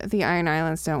the Iron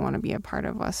Islands don't want to be a part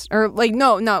of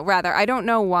rather, I don't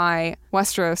know why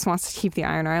Westeros wants to keep the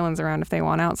Iron Islands around if they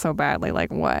want out so badly.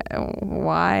 Like, what?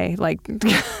 Why? Like,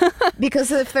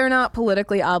 because if they're not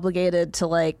politically obligated to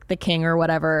like the king or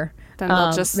whatever, then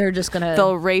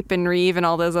they'll rape and reeve and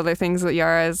all those other things that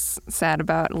Yara's sad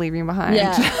about leaving behind.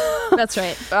 Yeah. That's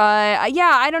right.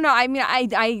 I don't know. I mean,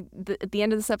 at the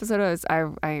end of this episode,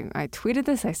 I tweeted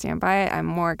this. I stand by it. I'm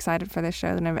more excited for this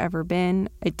show than I've ever been.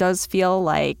 It does feel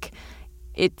like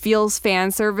it feels fan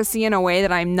servicey in a way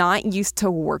that I'm not used to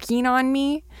working on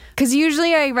me. Because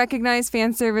usually I recognize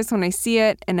fan service when I see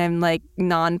it and I'm like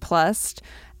nonplussed.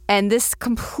 And this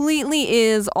completely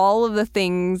is all of the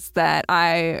things that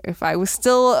if I was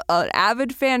still an avid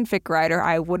fanfic writer,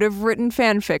 I would have written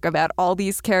fanfic about all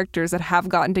these characters that have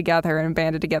gotten together and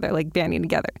banded together, like banding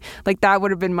together. Like, that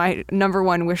would have been my number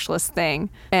one wish list thing.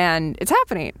 And it's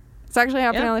happening. It's actually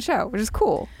happening on the show, which is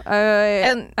cool.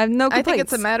 And I have no complaints. I think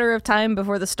it's a matter of time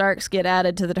before the Starks get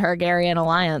added to the Targaryen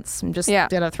alliance. I'm just going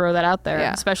to throw that out there,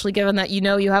 especially given that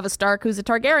you have a Stark who's a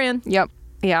Targaryen. Yep.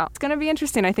 Yeah, it's going to be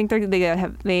interesting. I think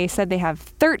they said they have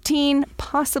 13,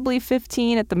 possibly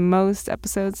 15 at the most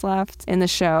episodes left in the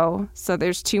show. So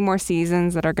there's 2 more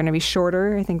seasons that are going to be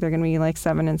shorter. I think they're going to be like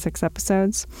 7 and 6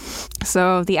 episodes.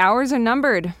 So the hours are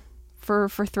numbered for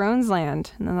Thrones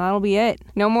Land, and then that'll be it.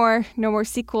 No more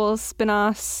sequels,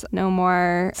 spin-offs, no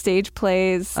more stage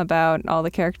plays about all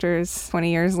the characters 20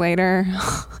 years later.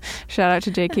 Shout out to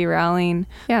J.K. Rowling.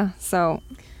 Yeah, so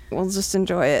we'll just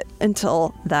enjoy it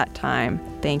until that time.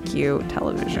 Thank you,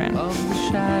 television. Of the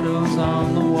shadows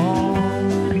on the wall,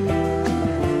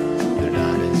 they're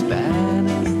not as bad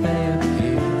as they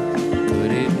appear.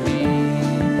 Could it be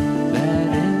that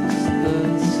it's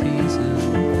the season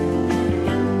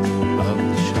of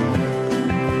the shark?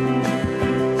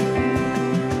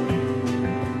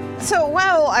 So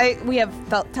while we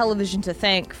have television to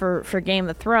thank for Game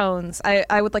of Thrones,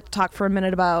 I would like to talk for a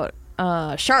minute about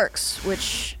sharks,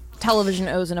 which television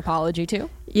owes an apology to.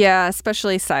 Yeah,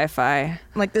 especially sci-fi.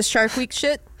 Like this Shark Week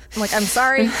shit. I'm like, I'm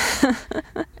sorry.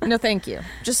 No, thank you.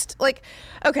 Just like,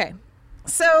 okay.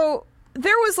 So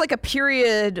there was like a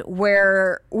period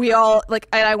where we all like,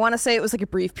 I want to say it was like a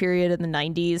brief period in the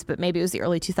 90s, but maybe it was the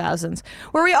early 2000s,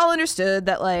 where we all understood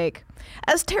that like,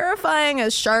 as terrifying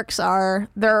as sharks are,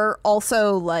 they're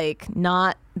also like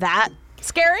not that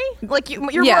Scary? Like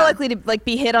you're Yeah. more likely to like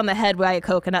be hit on the head by a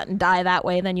coconut and die that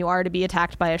way than you are to be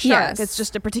attacked by a shark. Yes. It's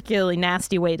just a particularly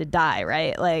nasty way to die,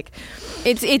 right? Like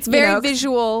It's very know,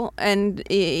 visual and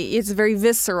it's very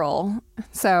visceral,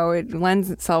 so it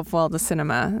lends itself well to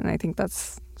cinema, and I think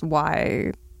that's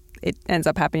why it ends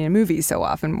up happening in movies so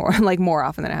often, more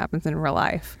often than it happens in real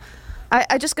life.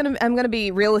 I'm gonna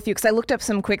be real with you because I looked up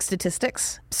some quick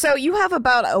statistics. So you have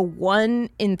about a 1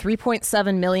 in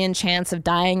 3.7 million chance of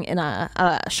dying in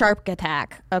a shark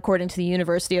attack, according to the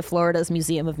University of Florida's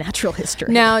Museum of Natural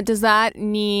History. Now, does that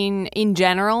mean in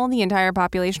general the entire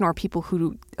population, or people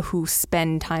who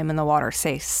spend time in the water,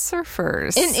 say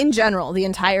surfers? In general, the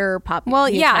entire population. Well,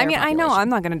 yeah, I mean, I know I'm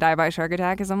not going to die by a shark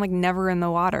attack because I'm like never in the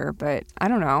water, but I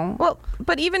don't know. Well,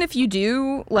 but even if you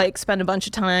do like spend a bunch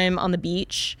of time on the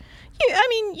beach,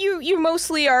 you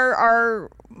mostly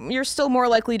you're still more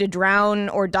likely to drown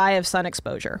or die of sun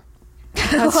exposure.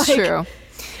 That's true.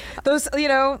 Those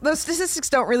statistics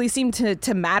don't really seem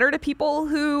to matter to people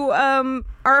who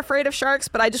are afraid of sharks,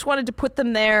 but I just wanted to put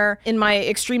them there in my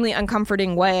extremely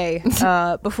uncomforting way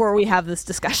before we have this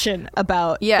discussion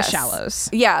about The Shallows.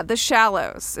 Yeah, The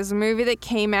Shallows is a movie that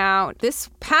came out this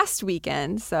past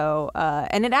weekend, so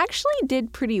and it actually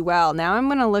did pretty well. Now I'm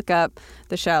going to look up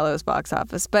The Shallows box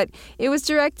office, but it was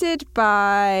directed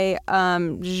by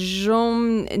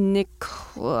Jean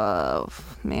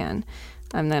Niclov. Man,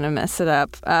 I'm gonna mess it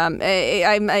up.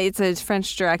 It's a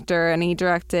French director, and he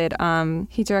directed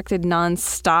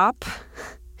Non-Stop,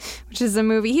 which is a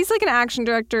movie. He's like an action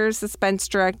director, suspense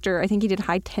director. I think he did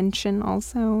High Tension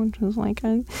also, which was like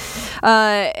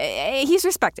he's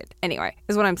respected. Anyway,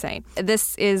 is what I'm saying.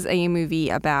 This is a movie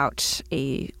about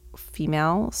a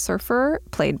female surfer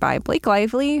played by Blake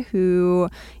Lively, who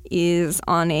is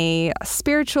on a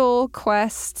spiritual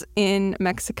quest in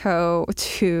Mexico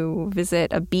to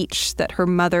visit a beach that her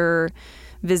mother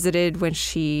visited when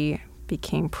she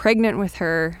became pregnant with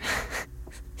her.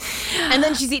 And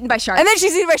then she's eaten by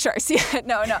sharks. Yeah,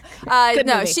 no.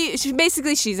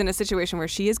 She's in a situation where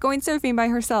she is going surfing by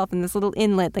herself in this little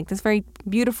inlet, like this very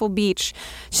beautiful beach.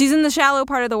 She's in the shallow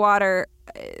part of the water,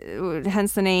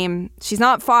 hence the name. She's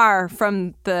not far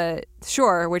from the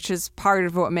shore, which is part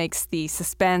of what makes the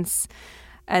suspense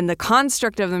and the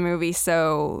construct of the movie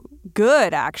so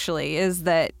good, actually, is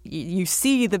that you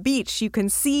see the beach. You can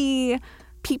see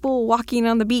people walking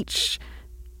on the beach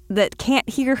that can't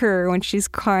hear her when she's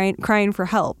crying for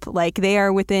help. Like, they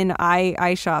are within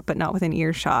eye shot, but not within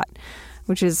earshot,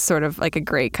 which is sort of like a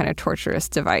great kind of torturous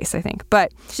device, I think.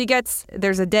 But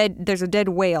there's a dead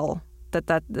whale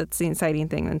that's the inciting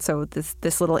thing. And so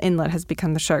this little inlet has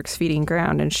become the shark's feeding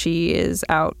ground, and she is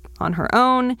out on her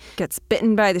own, gets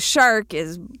bitten by the shark,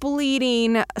 is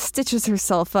bleeding, stitches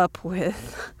herself up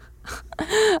with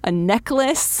a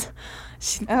necklace.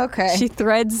 She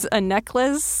threads a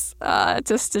necklace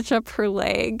to stitch up her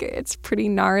leg. It's pretty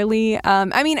gnarly.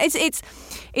 I mean, I think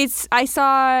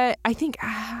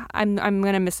I'm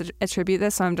gonna misattribute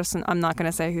this, so I'm not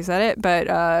gonna say who said it,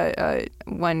 but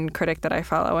one critic that I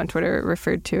follow on Twitter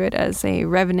referred to it as a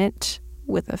Revenant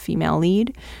with a female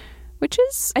lead, which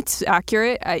it's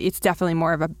accurate. It's definitely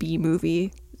more of a B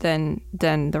movie than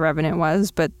The Revenant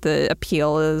was, but the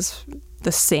appeal is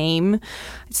the same.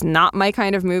 It's not my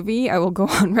kind of movie. I will go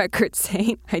on record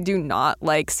saying I do not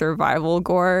like survival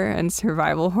gore and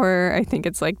survival horror. I think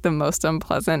it's like the most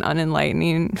unpleasant,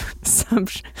 unenlightening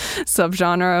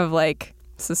subgenre of like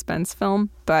suspense film.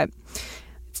 But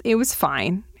it was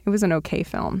fine. It was an okay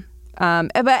film. But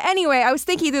anyway, I was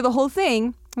thinking through the whole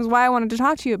thing. Was why I wanted to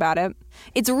talk to you about it.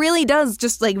 It really does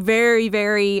just like very,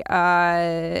 very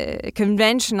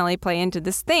conventionally play into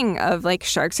this thing of like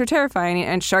sharks are terrifying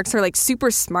and sharks are like super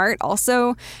smart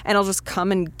also, and it'll just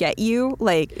come and get you.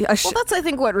 Like well, that's I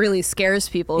think what really scares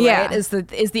people, right? Is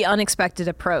the unexpected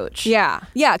approach. Yeah,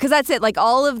 because that's it. Like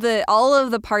all of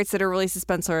the parts that are really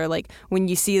suspenseful are like when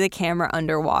you see the camera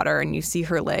underwater and you see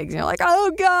her legs, and you're like,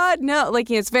 oh god, no! Like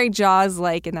it's very Jaws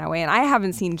like in that way. And I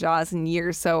haven't seen Jaws in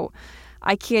years, so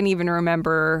I can't even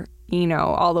remember,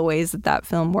 all the ways that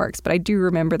film works, but I do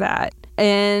remember that.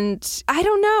 And I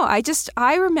don't know.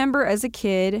 I remember as a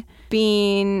kid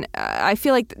being, I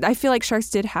feel like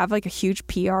sharks did have like a huge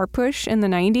PR push in the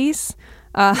 90s.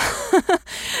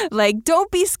 Like, don't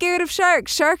be scared of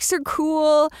sharks. Sharks are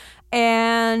cool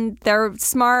and they're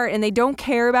smart and they don't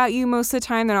care about you most of the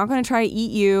time. They're not going to try to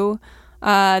eat you.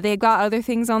 They've got other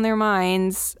things on their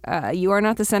minds. You are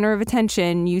not the center of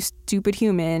attention, you stupid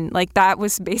human. Like, that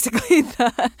was basically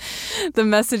the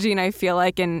messaging, I feel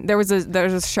like. And there was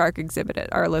a shark exhibit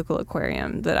at our local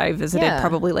aquarium that I visited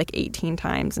probably like 18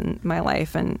 times in my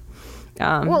life. And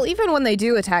Well, even when they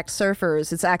do attack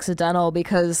surfers, it's accidental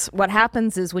because what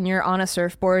happens is when you're on a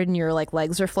surfboard and your like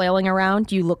legs are flailing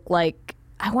around, you look like,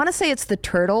 I want to say it's the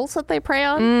turtles that they prey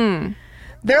on.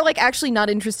 They're like actually not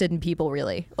interested in people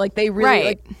really. Like they really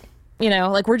like, you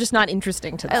know, like we're just not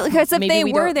interesting to them. Because if Maybe they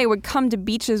we were, don't- they would come to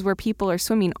beaches where people are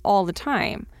swimming all the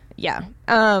time. Yeah.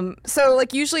 So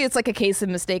like usually it's like a case of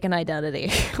mistaken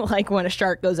identity, like when a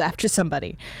shark goes after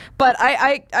somebody. But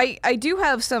I do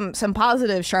have some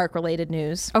positive shark related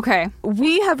news. Okay.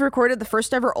 We have recorded the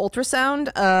first ever ultrasound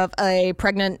of a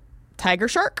pregnant tiger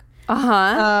shark.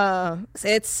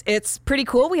 It's pretty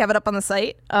cool. We have it up on the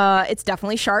site. It's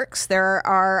definitely sharks. There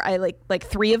are like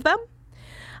 3 of them.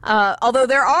 Although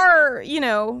there are, you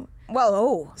know,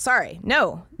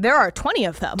 no, there are 20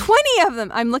 of them. 20 of them.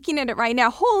 I'm looking at it right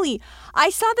now. Holy, I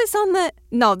saw this on the...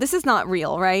 No, this is not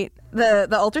real, right? The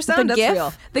ultrasound, that's GIF?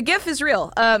 real. The GIF is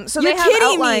real. So You're they have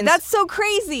kidding outlines. me. That's so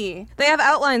crazy. They have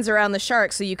outlines around the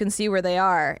shark so you can see where they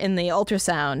are in the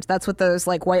ultrasound. That's what those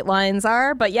like white lines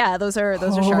are. But yeah, those are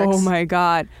sharks. Oh my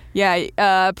God.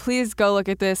 Yeah, please go look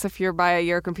at this if you're by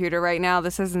your computer right now.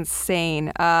 This is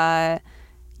insane.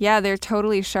 Yeah, they're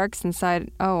totally sharks inside.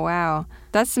 Oh, wow.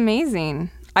 That's amazing.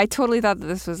 I totally thought that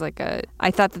this was I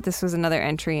thought that this was another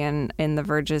entry in the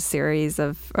Verge's series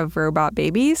of robot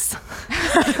babies,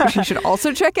 which you should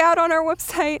also check out on our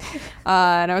website.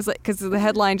 And I was like, because the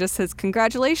headline just says,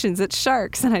 "Congratulations, it's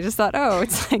sharks." And I just thought, oh,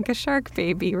 it's like a shark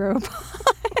baby robot.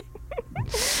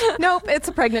 Nope, it's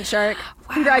a pregnant shark.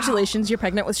 Wow. Congratulations, you're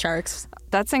pregnant with sharks.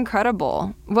 That's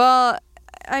incredible. Well,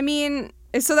 I mean...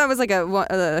 So that was like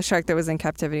a shark that was in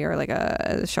captivity, or like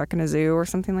a shark in a zoo or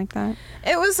something like that?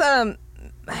 It was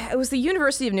the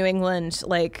University of New England.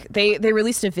 Like they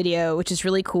released a video, which is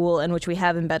really cool, and which we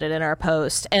have embedded in our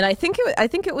post. And I think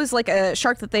it was like a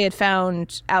shark that they had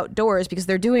found outdoors because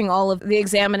they're doing all of the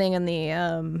examining and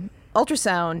the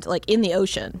ultrasound like in the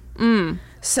ocean.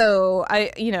 So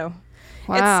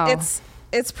Wow.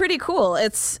 it's pretty cool.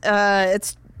 It's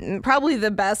probably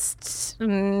the best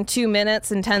 2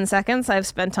 minutes and 10 seconds I've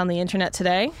spent on the internet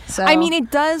today. So I mean, it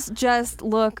does just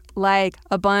look like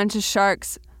a bunch of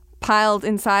sharks piled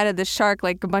inside of the shark,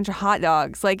 like a bunch of hot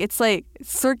dogs. Like it's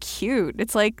so cute.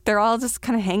 It's like they're all just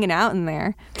kind of hanging out in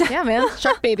there. Yeah, man,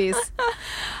 shark babies.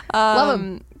 Love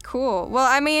them. Cool. Well,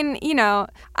 I mean, you know,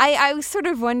 I was sort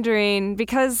of wondering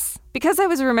because I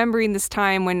was remembering this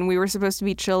time when we were supposed to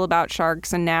be chill about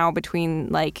sharks, and now between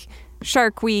like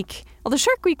Shark Week. Well, the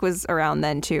Shark Week was around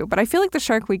then too, but I feel like the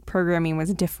Shark Week programming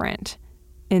was different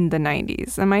in the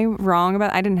 90s. Am I wrong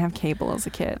about that? I didn't have cable as a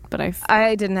kid, but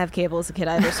I didn't have cable as a kid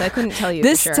either, so I couldn't tell you.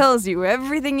 This for sure. tells you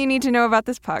everything you need to know about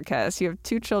this podcast. You have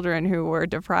 2 children who were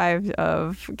deprived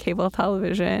of cable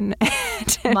television.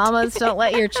 Mamas, don't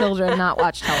let your children not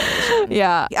watch television.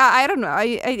 Yeah. I don't know.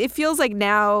 It feels like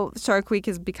now Shark Week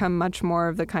has become much more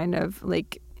of the kind of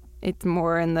like, it's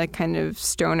more in the kind of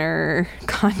stoner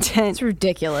content. It's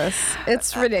ridiculous.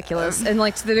 It's ridiculous. And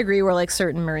like to the degree where like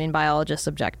certain marine biologists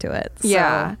object to it. So.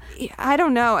 Yeah. I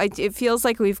don't know. It feels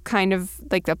like we've kind of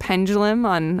like the pendulum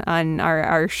on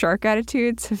our shark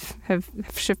attitudes have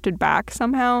shifted back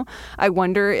somehow. I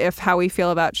wonder if how we feel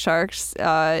about sharks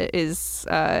is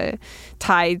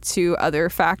tied to other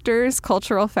factors,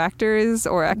 cultural factors,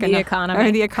 or the economy.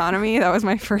 Or the economy. That was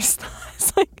my first thought.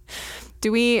 It's like,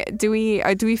 do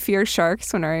we fear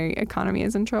sharks when our economy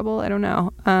is in trouble? I don't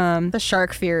know. The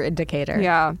shark fear indicator.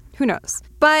 Yeah, who knows?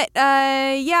 But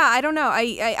yeah, I don't know.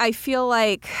 I feel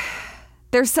like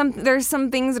there's some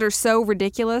things that are so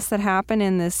ridiculous that happen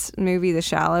in this movie, The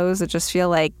Shallows, that just feel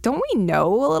like, don't we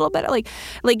know a little bit? Like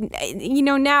you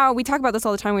know, now we talk about this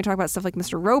all the time. We talk about stuff like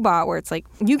Mr. Robot, where it's like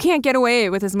you can't get away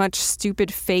with as much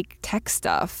stupid fake tech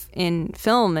stuff in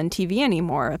film and TV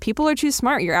anymore. People are too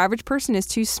smart. Your average person is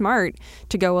too smart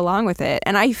to go along with it.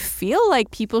 And I feel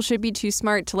like people should be too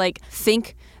smart to like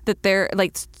think that they're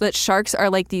like that sharks are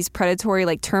like these predatory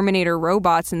like Terminator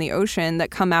robots in the ocean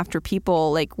that come after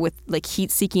people like with like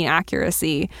heat-seeking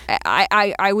accuracy.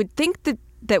 I would think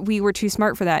that we were too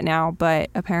smart for that now, but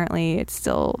apparently it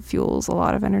still fuels a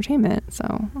lot of entertainment. So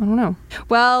I don't know.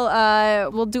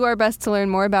 Well, we'll do our best to learn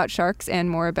more about sharks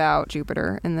and more about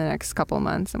Jupiter in the next couple of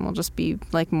months, and we'll just be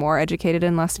like more educated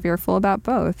and less fearful about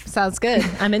both. Sounds good.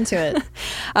 I'm into it.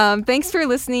 Thanks for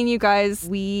listening, you guys.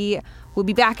 We'll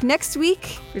be back next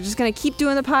week. We're just going to keep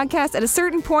doing the podcast. At a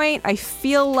certain point, I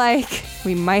feel like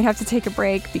we might have to take a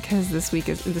break because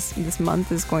this month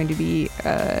is going to be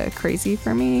crazy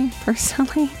for me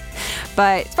personally.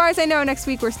 But as far as I know, next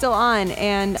week we're still on.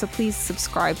 And so please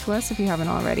subscribe to us if you haven't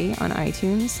already on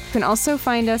iTunes. You can also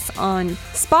find us on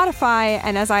Spotify.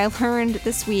 And as I learned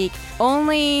this week,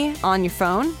 only on your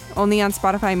phone, only on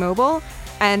Spotify mobile.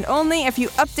 and only if you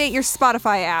update your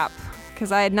Spotify app,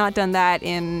 because I had not done that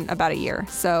in about a year.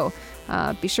 So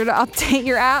be sure to update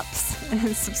your apps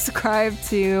and subscribe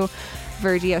to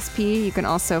Verge ESP. You can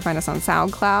also find us on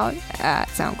SoundCloud at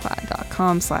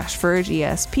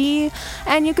soundcloud.com/VergeESP.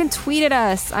 And you can tweet at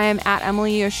us. I am at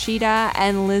Emily Yoshida,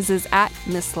 and Liz is at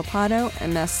Miss Lapato,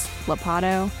 MS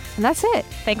Lapato. And that's it.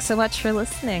 Thanks so much for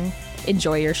listening.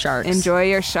 Enjoy your sharks. Enjoy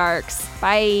your sharks.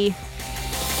 Bye.